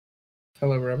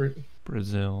Hello, Robert.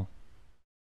 Brazil.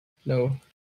 No.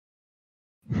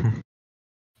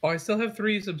 Oh, I still have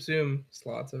 3 Subsume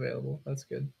slots available. That's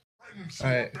good.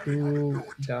 Alright, who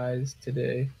dies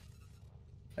today?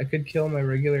 I could kill my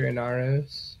regular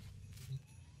Inaros.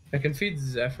 I can feed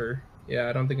Zephyr. Yeah,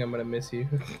 I don't think I'm gonna miss you.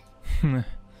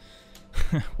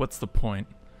 What's the point?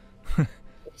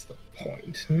 What's the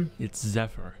point? It's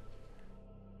Zephyr.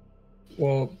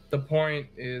 Well, the point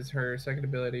is her second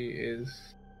ability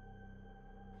is...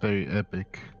 Very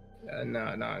epic.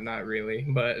 No, not really.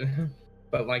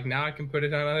 But like now I can put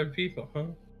it on other people, huh?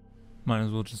 Might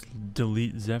as well just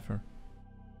delete Zephyr.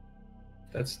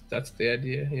 That's the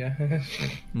idea, yeah.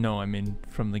 No, I mean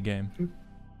from the game.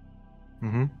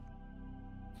 Mm-hmm.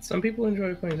 Some people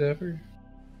enjoy playing Zephyr.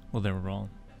 Well, they were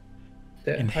wrong.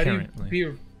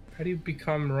 Inherently. How do you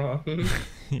become wrong?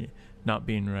 Not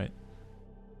being right.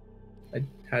 I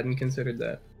hadn't considered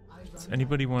that. Does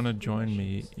anybody want to join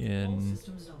me in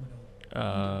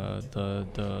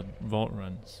the vault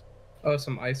runs? Oh,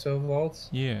 some ISO vaults?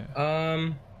 Yeah.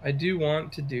 I do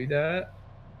want to do that,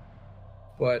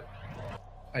 but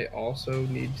I also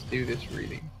need to do this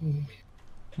reading.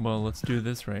 Well, let's do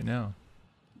this right now.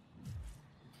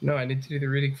 No, I need to do the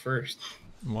reading first.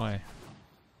 Why? What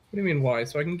do you mean why?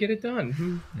 So I can get it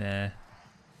done. Nah.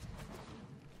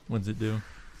 What's it do?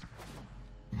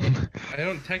 I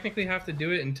don't technically have to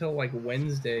do it until like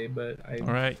Wednesday, but I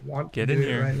want to do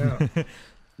it right now.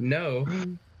 No.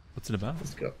 What's it about?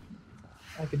 Let's go.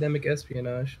 Academic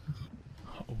espionage.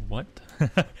 What?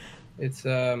 It's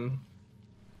Are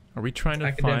we trying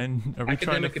to find? Are we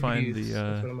trying to find abuse. the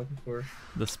That's what I'm looking for.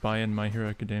 the spy in My Hero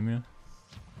Academia?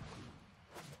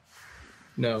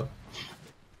 No.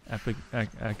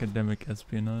 Academic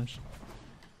espionage.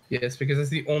 Yes, because it's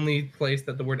the only place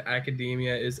that the word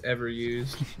academia is ever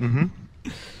used. Mm-hmm.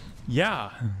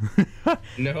 Yeah.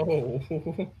 No.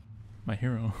 My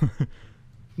hero.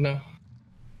 No.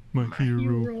 My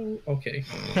hero. Okay.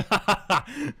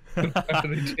 I'm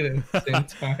gonna do it at the same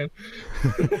time.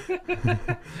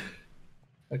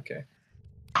 Okay.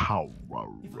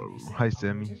 Hi,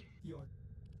 Sammy.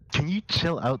 Can you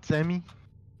chill out, Sammy?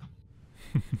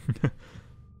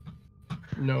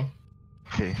 No.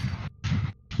 Okay.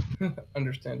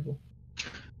 Understandable.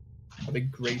 Have a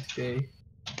great day.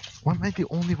 Why am I the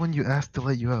only one you asked to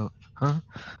let you out? Huh?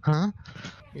 Huh?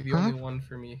 You're the only one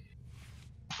for me.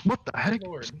 What the heck?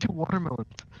 Lord. 2 watermelons.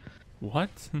 What?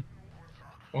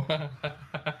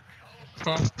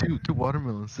 Just two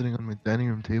watermelons sitting on my dining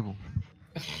room table.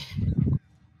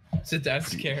 Is it that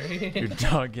scary? Your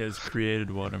dog has created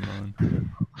watermelon.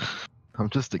 I'm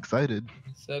just excited.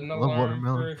 Set an I love alarm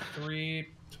watermelon. for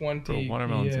 3:20 Bro,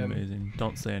 watermelon's PM. amazing.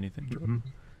 Don't say anything.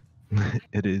 Mm-hmm.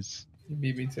 It is. You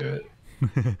beat me to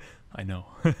it. I know.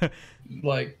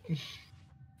 Like,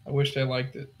 I wished I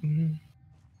liked it.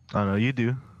 I know you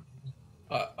do.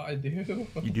 I do.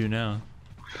 You do now.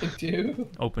 I do.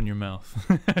 Open your mouth.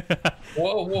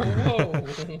 Whoa, whoa,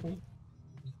 whoa.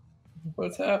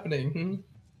 What's happening?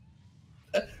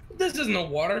 This isn't a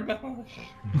watermelon.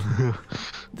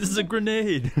 This is a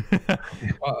grenade.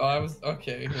 I was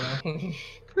okay. Well,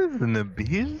 This isn't a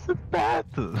bee, it's a bat.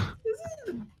 Boom, this is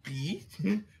a bee.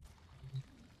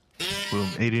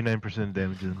 89%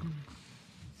 damage in.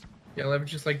 Yeah, let it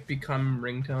just like become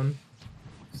ringtone.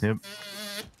 Yep.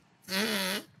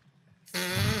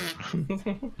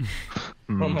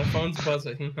 Oh, my phone's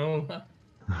buzzing. Oh,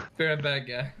 you're a bad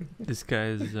guy. This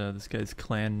guy's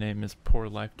clan name is Poor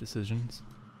Life Decisions.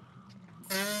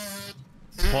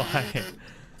 Why?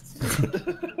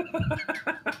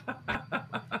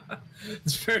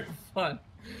 It's very fun.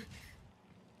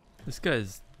 This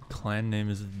guy's clan name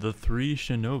is The Three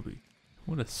Shinobi.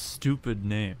 What a stupid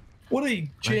name. What a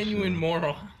genuine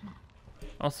moron.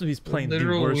 Also, he's playing the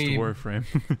Literal worst weeb. Warframe.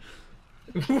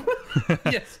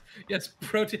 yes,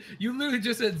 Protea. You literally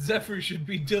just said Zephyr should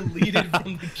be deleted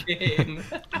from the game.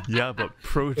 Yeah, but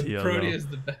Protea. Protea is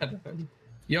the bad one.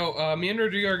 Yo, me and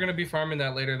Rodrigo are gonna be farming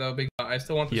that later though. I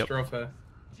still want the Stropha.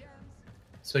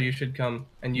 So you should come,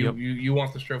 and you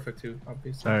want the Stropha too,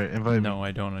 obviously. All right, invite me. No,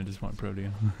 I don't. I just want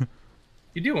Protea.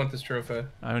 You do want the Stropha.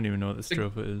 I don't even know what the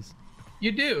Stropha is.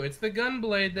 You do. It's the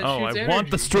gunblade that shoots energy. I want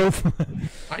the Stropha.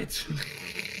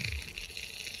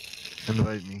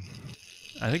 Invite me.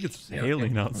 I think it's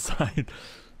hailing outside.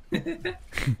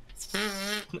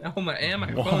 Oh my! And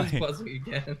my phone's buzzing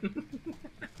again.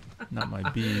 Not my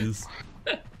bees.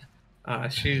 Ah,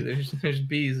 shoot! There's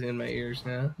bees in my ears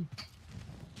now.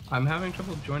 I'm having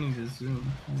trouble joining the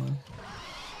Zoom.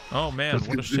 Oh man,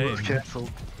 what a shame.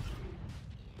 Canceled.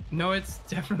 No, it's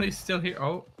definitely still here.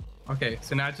 Oh, okay.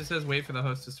 So now it just says wait for the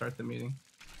host to start the meeting.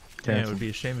 Yeah, it would be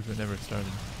a shame if it never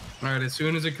started. Alright, as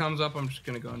soon as it comes up, I'm just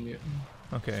gonna go on mute.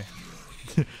 Okay.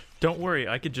 Don't worry,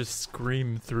 I could just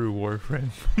scream through Warframe.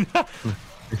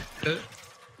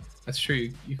 That's true,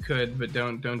 you could, but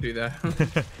don't do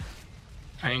that.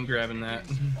 I ain't grabbing that.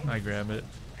 I grab it.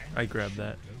 I grab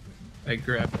that. I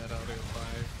grabbed that auto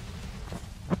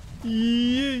 5.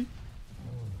 Yay!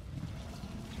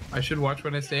 I should watch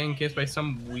what I say in case by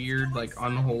some weird, like,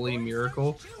 unholy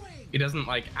miracle, he doesn't,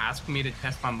 like, ask me to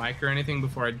test my mic or anything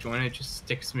before I join, it just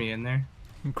sticks me in there.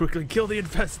 Quickly kill the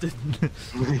infested!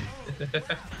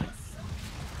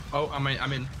 Oh, I'm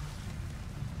in.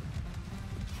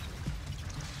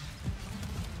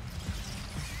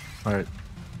 Alright.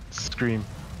 Scream.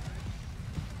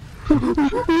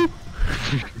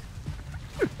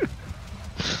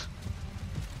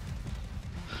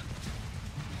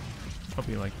 Hope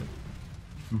you liked it.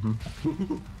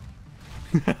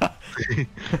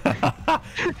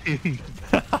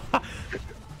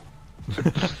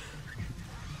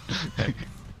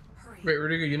 Wait,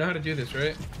 Rodrigo, you know how to do this,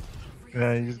 right?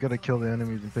 Yeah, you just gotta kill the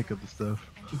enemies and pick up the stuff.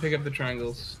 You pick up the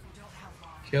triangles.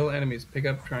 Kill enemies, pick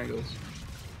up triangles.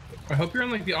 I hope you're on,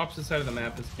 like, the opposite side of the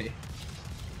map as me.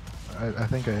 I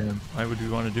think I am. Why would we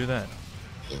want to do that?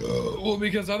 Well,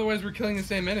 because otherwise we're killing the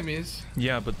same enemies.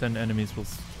 Yeah, but then enemies will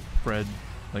spread,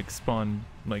 like spawn,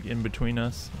 like in between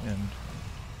us, and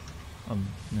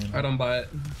I don't buy it.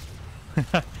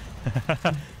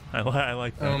 I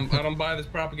like that. I don't buy this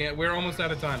propaganda. We're almost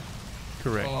out of time.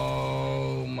 Correct.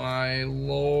 Oh my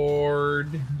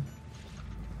lord.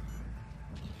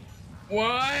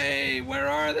 Why? Where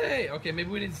are they? Okay, maybe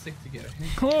we didn't stick together.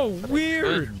 Oh,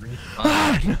 weird!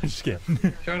 Ah, no, just kidding.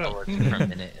 Shut up. For a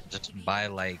minute and just buy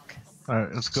like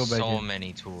Alright, let's go back so in.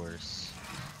 many tours.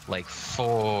 Like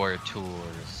 4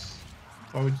 tours.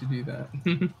 Why would you do that?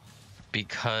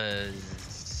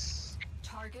 Because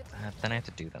then I have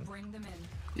to do them.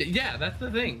 Yeah, that's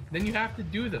the thing. Then you have to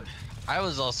do them. I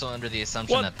was also under the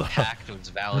assumption What that the the- pact was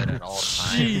valid at all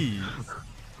times. Jeez.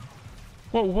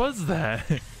 What was that?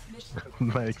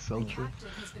 My Excel tree.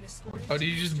 Oh, do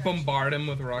you just bombard him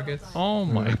with rockets? Oh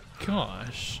my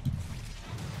gosh.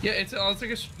 Yeah, it's like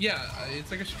a it's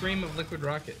like a stream of liquid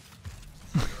rocket.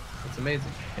 It's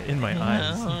amazing. In my I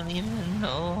eyes. don't even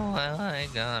know how I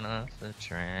got off the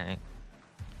track.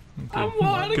 I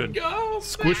wanna good. go.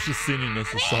 Squish is singing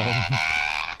us a song.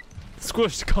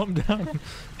 Squish, calm down.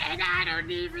 And I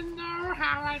don't even know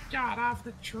how I got off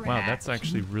the track. Wow, that's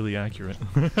actually really accurate.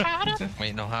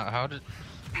 Wait, no, how did...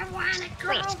 I wanna go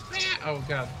back. Oh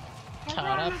god.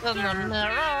 Caught up in the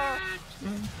mirror.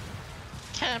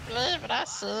 Can't believe what I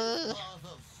see.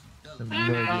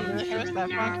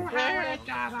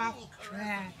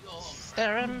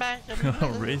 Staring back at me.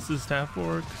 Racist half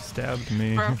orc stabbed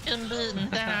me. Broken, beaten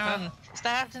down,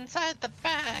 stabbed inside the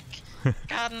back.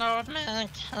 Got an old man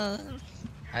come.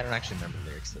 I don't actually remember the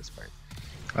lyrics to this part.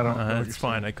 I don't know. It's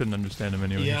fine. I couldn't understand him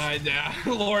anyway. Yeah,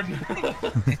 Lord.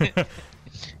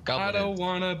 I don't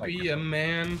wanna be a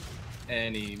man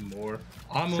anymore.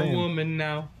 I'm Same. a woman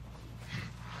now.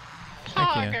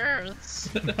 Poggers.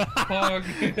 Pog.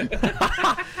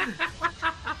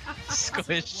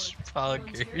 Squish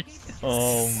poggers.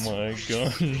 Oh my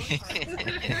gosh.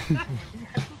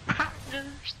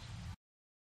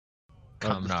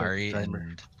 Kaminari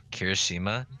and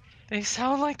Kirishima, they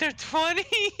sound like they're 20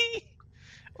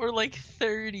 or like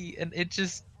 30, and it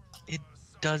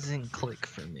doesn't click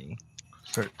for me.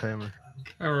 Start timer.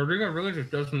 Rodrigo really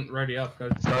just doesn't ready up,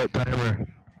 guys. Start timer.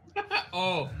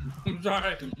 Oh, I'm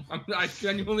sorry. I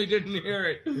genuinely didn't hear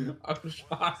it. I'm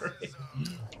sorry.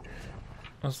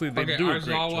 Honestly, they Okay, do a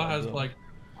great Aizawa job, has though. like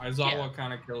Aizawa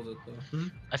kind of kills it though.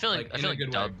 I feel Like, like in a good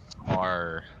way. dubs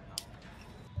are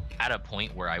at a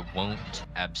point where I won't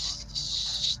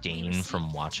abstain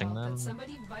from watching them.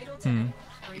 Hmm.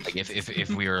 Like if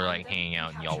we were like hanging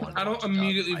out and y'all wanted to I don't watch dubs,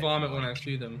 immediately I'd- vomit when I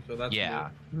see them, so that's Yeah.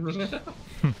 weird.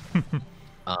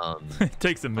 It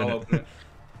takes a I'll minute. open it.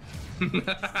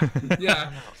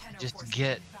 Yeah. Just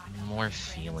get more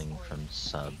feeling from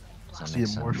sub. Does that See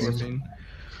make more sense? feeling.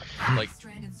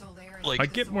 Like I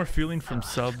get more feeling from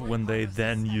sub when they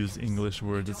then use English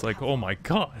words. It's like, oh my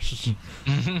gosh.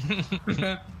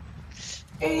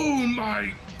 Oh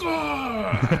my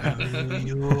god!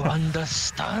 you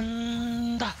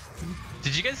understand?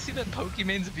 Did you guys see that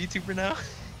Pokemon's a VTuber now?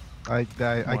 I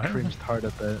What? cringed hard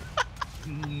at that.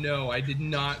 No, I did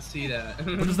not see that.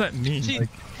 What does that mean? Gee. Like,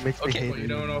 makes me Okay. hate What, it you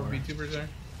don't even know more. what VTubers are?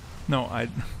 No, I.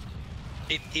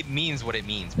 It means what it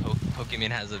means. Pokemon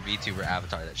has a VTuber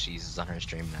avatar that she uses on her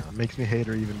stream now. It makes me hate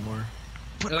her even more.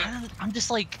 But I'm just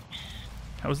like,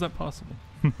 How is that possible?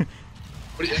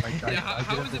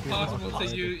 How is it possible to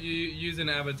you use an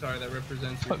avatar that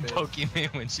represents your face?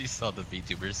 Pokemon when she saw the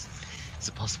VTubers. Is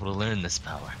it possible to learn this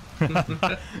power?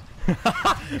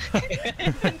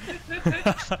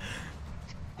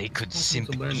 They could simp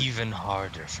even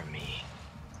harder for me.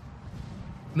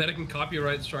 That I can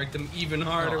copyright strike them even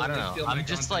harder. I don't when they know. steal my I'm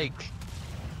just content.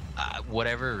 like,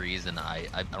 whatever reason, I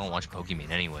don't watch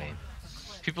Pokemon anyway.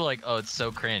 People are like, oh, it's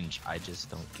so cringe. I just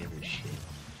don't give a shit.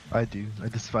 I do. I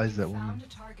despise that woman.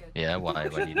 Yeah, why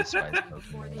do you despise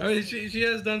Pokemon? I mean, she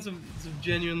has done some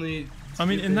genuinely. I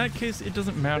mean, in stupid- that case, it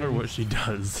doesn't matter what she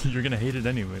does. You're gonna hate it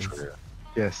anyways.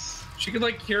 Yes. She could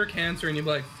like cure cancer, and you'd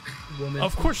be like, woman.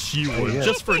 Of course she would, yeah.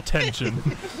 just for attention.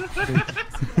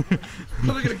 I'm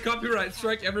gonna copyright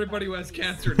strike everybody who has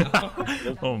cancer now.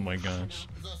 Oh my gosh.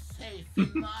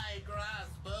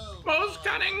 Most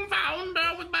cunning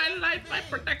founder, with my life I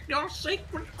protect your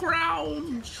sacred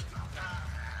grounds.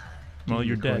 Well,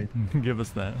 you're dead. Give us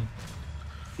that.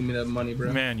 Give me that money,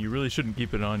 bro. Man, you really shouldn't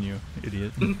keep it on you,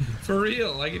 idiot. For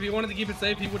real, like if you wanted to keep it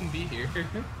safe, he wouldn't be here.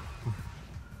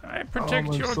 I protect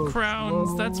I'm your so crowns.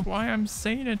 slow. That's why I'm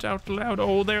saying it out loud.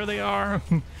 Oh, there they are.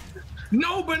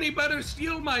 Nobody better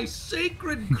steal my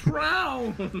sacred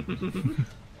crown.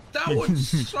 That would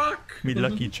suck. Me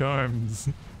lucky charms.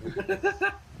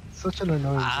 Such an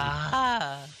annoying.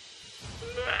 Ah.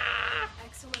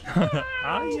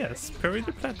 Ah yes, Perry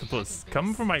the Platypus.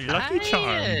 Come for my lucky Ah,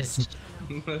 charms.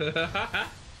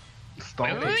 Stop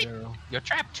Wait, it, wait. Daryl. You're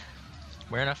trapped.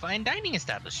 We're in a fine dining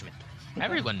establishment.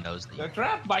 Everyone knows that. They're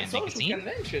trapped by Can't make a social scene.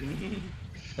 convention.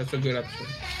 That's a good episode.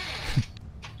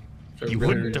 You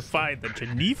wouldn't defy the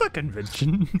Geneva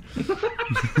Convention.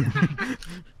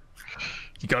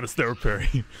 You got us there,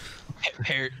 Perry.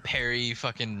 Perry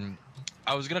fucking.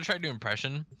 I was gonna try to do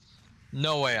impression.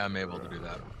 No way I'm able to do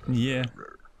that. Yeah.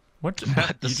 What?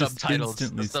 But the You just subtitles,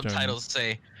 instantly started.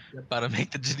 say, "How to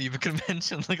make the Geneva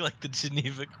Convention look like the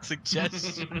Geneva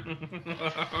suggestion."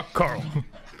 Carl,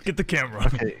 get the camera.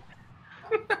 Okay.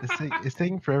 It's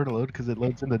taking forever to load because it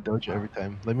loads in the dojo every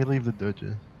time. Let me leave the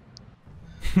dojo.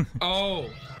 Oh,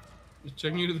 just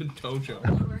checking you to the dojo.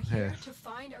 Yeah.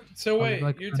 So I wait, would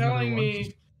like you're another telling one.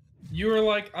 me you were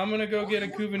like, I'm gonna go get a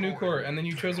Kuva Nucor, and then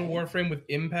you chose a Warframe with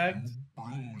impact?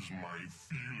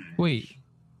 Wait.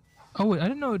 Oh wait, I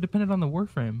didn't know it depended on the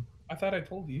Warframe. I thought I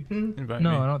told you. Invite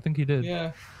No, me. I don't think you did.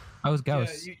 Yeah. I was Yeah,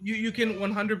 Gauss. you can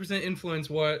 100% influence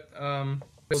what will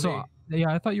So be.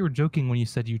 yeah, I thought you were joking when you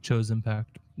said you chose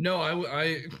Impact. No, I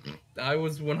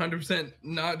was 100%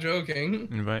 not joking.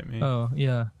 Invite me. Oh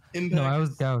yeah. Impact No, I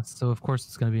was is Gauss, so of course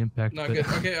it's gonna be Impact. not but- good.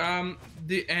 Okay,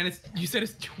 and it's you said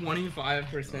it's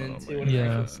 25%. So you want to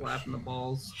Yeah. actually slap in the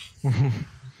balls.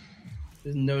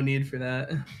 There's no need for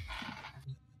that.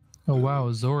 Oh wow,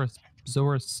 Zorus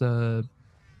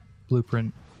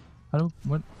blueprint. I don't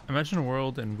what Imagine a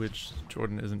world in which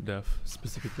Jordan isn't deaf,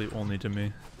 specifically only to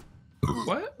me.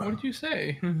 What? What did you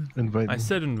say? Invite I me.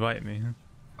 said invite me.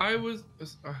 I was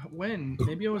when?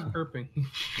 Maybe I was burping.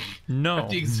 No. At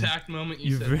the exact moment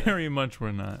you You said that. very much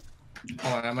were not.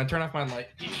 Hold on, I'm gonna turn off my light.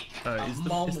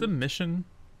 Is the mission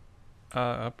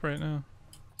up right now?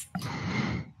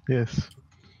 Yes.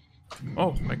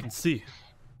 Oh, I can see.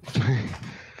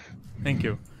 Thank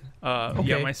you. Yeah,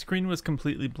 Okay. my screen was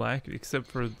completely black except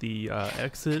for the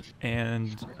exit and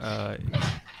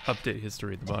update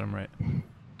history at the bottom right.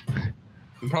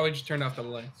 I probably just turned off the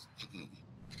lights.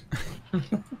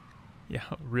 Yeah,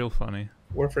 real funny.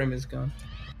 Warframe is gone.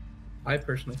 I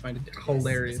personally find it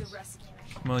hilarious.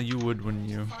 Well, you would, wouldn't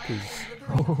you? Because,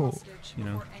 Oh. you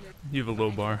know, you have a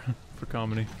low bar for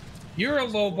comedy. You're a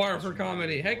low bar for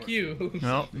comedy. Heck you.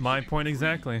 Well, my point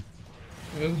exactly.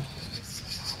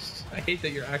 I hate that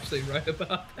you're actually right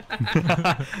about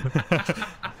that.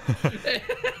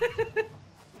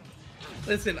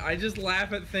 Listen, I just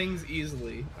laugh at things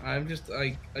easily. I'm just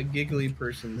like a giggly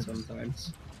person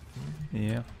sometimes.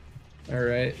 Yeah. All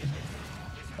right.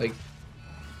 Like,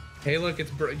 hey, look,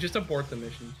 it's just abort the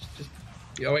mission. Just.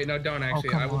 Oh wait, no, don't actually.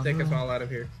 come I will on. take us all out of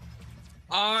here.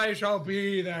 I shall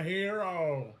be the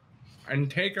hero, and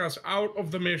take us out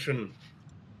of the mission.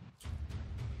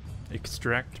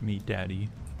 Extract me, daddy.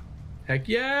 Heck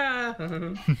yeah!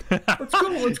 Let's go!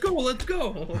 Let's go! Let's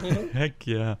go! Heck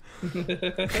yeah.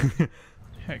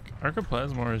 Heck,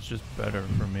 Archoplasmor is just better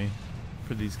for me.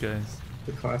 For these guys.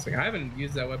 The classic. I haven't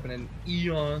used that weapon in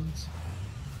eons.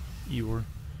 Eeyore.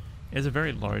 It has a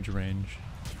very large range.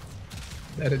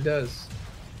 That it does.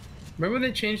 Remember when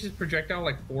they changed his projectile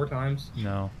like 4 times?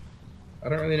 No. I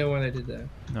don't really know why they did that.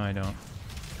 No, I don't.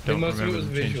 Don't most of it remember was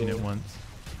them changing visual. it once.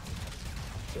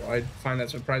 So I find that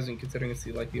surprising considering it's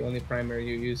the only primary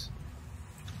you use.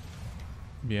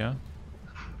 Yeah.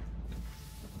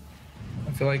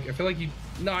 I feel like you.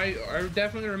 No, I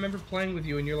definitely remember playing with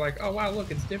you, and you're like, oh wow,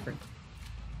 look, it's different.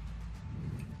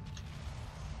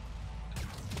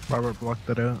 Robert blocked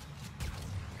that out.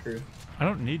 True. I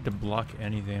don't need to block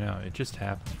anything out. It just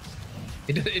happens.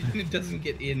 It doesn't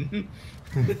get in.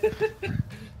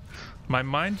 My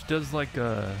mind does like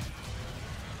a,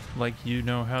 like you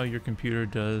know how your computer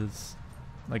does,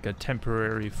 like a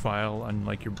temporary file on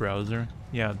like your browser.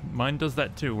 Yeah, mine does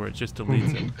that too, where it just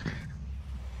deletes it.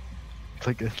 It's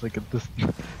like a this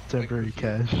temporary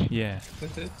cache. Yeah.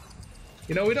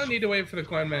 You know, we don't need to wait for the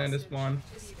clan man to spawn.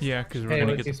 Yeah, because we're Hey,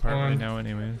 gonna look, get the he's part right spawned. now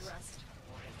anyways.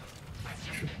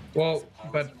 Well,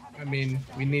 but I mean,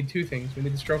 we need two things. We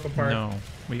need the Stropha part. No,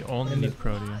 we only And need the-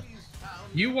 Protea.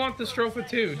 You want the Stropha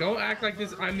too. Don't act like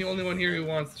this. I'm the only one here who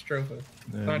wants the Stropha.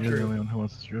 Not You're true. the only one who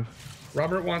wants the Stropha.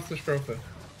 Robert wants the Stropha.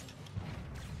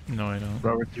 No, I don't.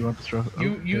 Robert, do you want the Stropha? Oh,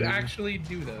 You there it is. actually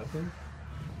do though.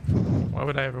 Why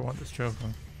would I ever want this trophy?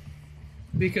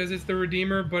 Because it's the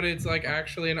Redeemer, but it's like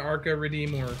actually an Arca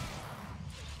Redeemer.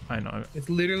 I know. It's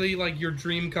literally like your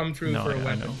dream come true No, for a I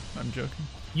weapon. know. I'm joking.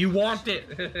 You want it.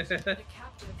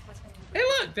 Hey,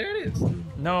 look, there it is.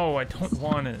 No, I don't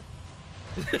want it.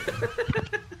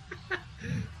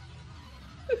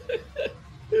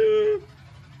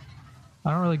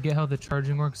 I don't really get how the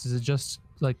charging works. Is it just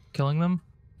like killing them?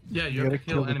 Yeah, You gotta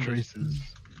kill the traces.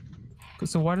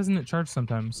 So why doesn't it charge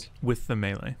sometimes? With the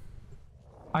melee.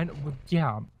 I know,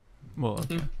 yeah, Well,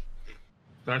 okay.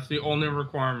 That's the only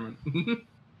requirement.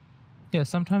 yeah.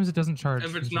 Sometimes it doesn't charge.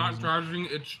 If for it's some not reason. charging,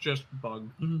 it's just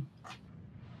bugged.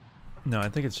 No, I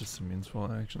think it's just Simeon's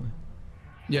fault, actually.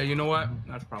 Yeah, you know what?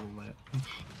 That's probably it.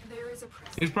 There is a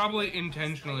presence. He's probably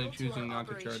intentionally choosing not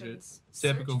to charge it.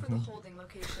 Typical. Search for the holding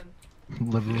location.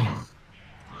 Liberal.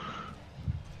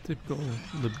 Typical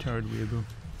libtard weeaboo.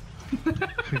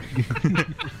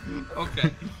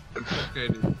 Okay. Okay,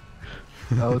 dude.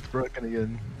 Oh, it's broken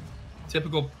again.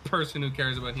 Typical person who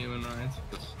cares about human rights.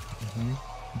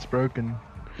 It's broken.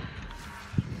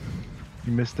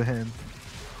 You missed the hand.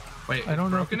 Wait, I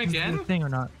don't know if broken it's again? a thing or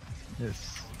not.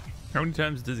 Yes. How many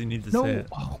times does he need to No. say it?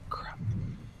 Oh crap.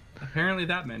 Apparently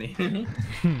that many.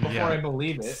 Before Yeah. I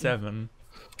believe it. 7.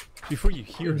 Before you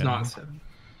hear It's him. not 7.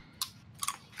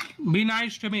 Be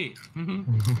nice to me.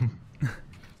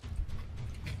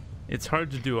 It's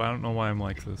hard to do. I don't know why I'm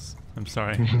like this. I'm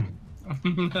sorry.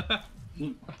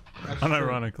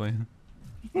 Unironically.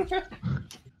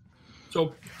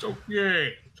 So, it's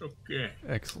okay. It's okay.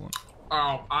 Excellent.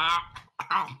 Ow, ow,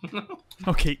 ow.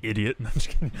 Okay, idiot. No, I'm just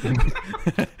kidding.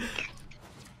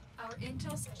 Our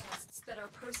intel suggests that our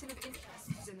person of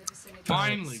interest is in the vicinity.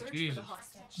 Finally, Search for Jesus. the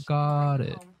hostage. Got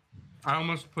it. I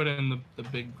almost put in the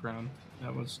big crown.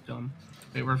 That was dumb.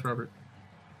 Hey, where's Robert?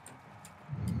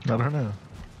 I don't know.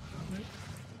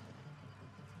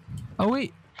 Oh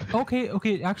wait. Okay.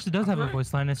 Okay. It actually does have a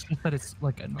voice line. It's just that it's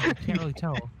like you can't really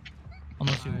tell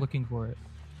unless you're looking for it.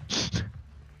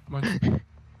 What's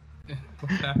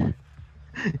that?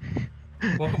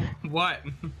 What?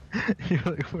 You're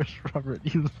like, where's Robert?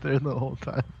 He was there the whole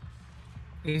time.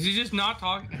 Is he just not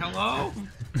talking? Hello?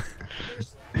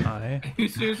 Hi. Are you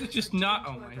seriously just not?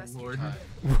 Oh my lord.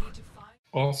 We need to find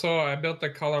Also, I built the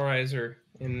colorizer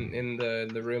in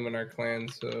the room in our clan,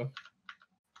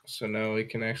 so now we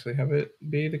can actually have it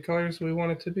be the colors we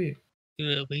want it to be.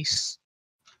 Luis.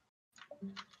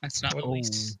 That's not What?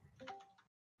 Luis.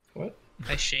 What?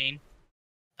 That's Shane.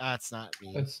 That's not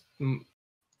me. That's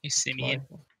He's Simeon.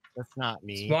 That's not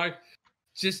me. Smart.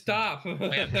 Just stop.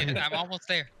 Wait, I'm almost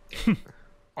there.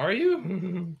 Are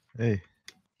you? Hey,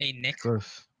 Hey, Nick.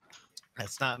 close.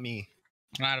 That's not me.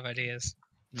 I'm out of ideas.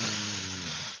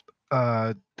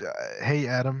 Hey,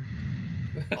 Adam.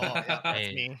 Oh, yeah, that's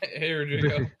Hey. me. Hey,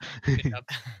 Rodrigo. Good job.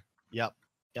 Yep,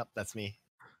 that's me.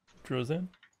 Drozan?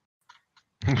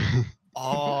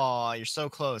 Oh, you're so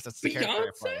close. That's the character I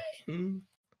play.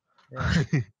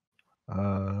 Beyonce?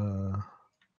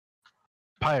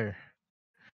 Pyre.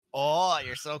 Oh,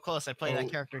 you're so close. I play Oh. that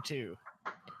character too.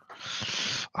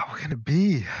 Oh, what can it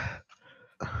be?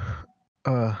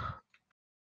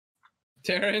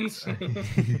 Terrence?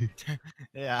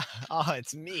 Yeah. Oh,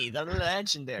 it's me, the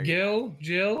legendary. Gil?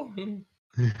 Jill?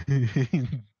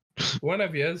 One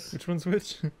of yous. Which one's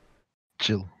which?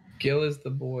 Chill. Gil is the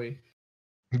boy.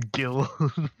 Gil.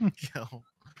 Gil.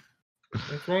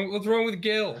 What's wrong with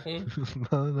Gil?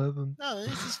 No, nothing. No,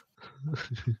 this is.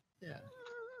 Yeah.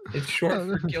 It's short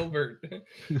for Gilbert.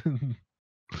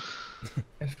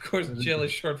 And of course, Jill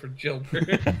is short for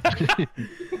Gilbert.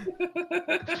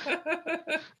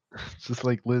 Just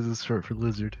like Liz is short for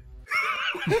lizard.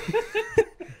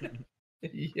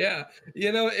 Yeah,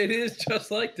 you know, it is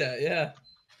just like that, yeah.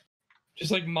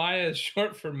 Just like Maya is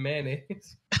short for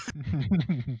mayonnaise.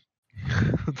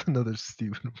 That's another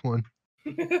stupid one.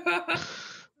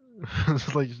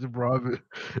 It's like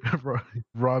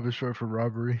Rob is short for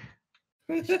robbery.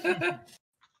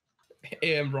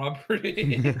 And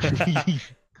robbery.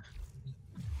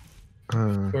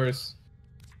 Of course.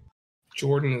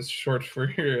 Jordan is short for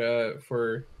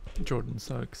Jordan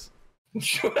sucks.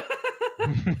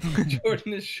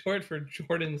 Jordan is short for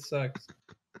Jordan sucks.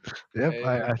 Yep,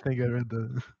 Yeah. I think I read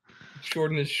the.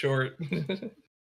 Jordan is short.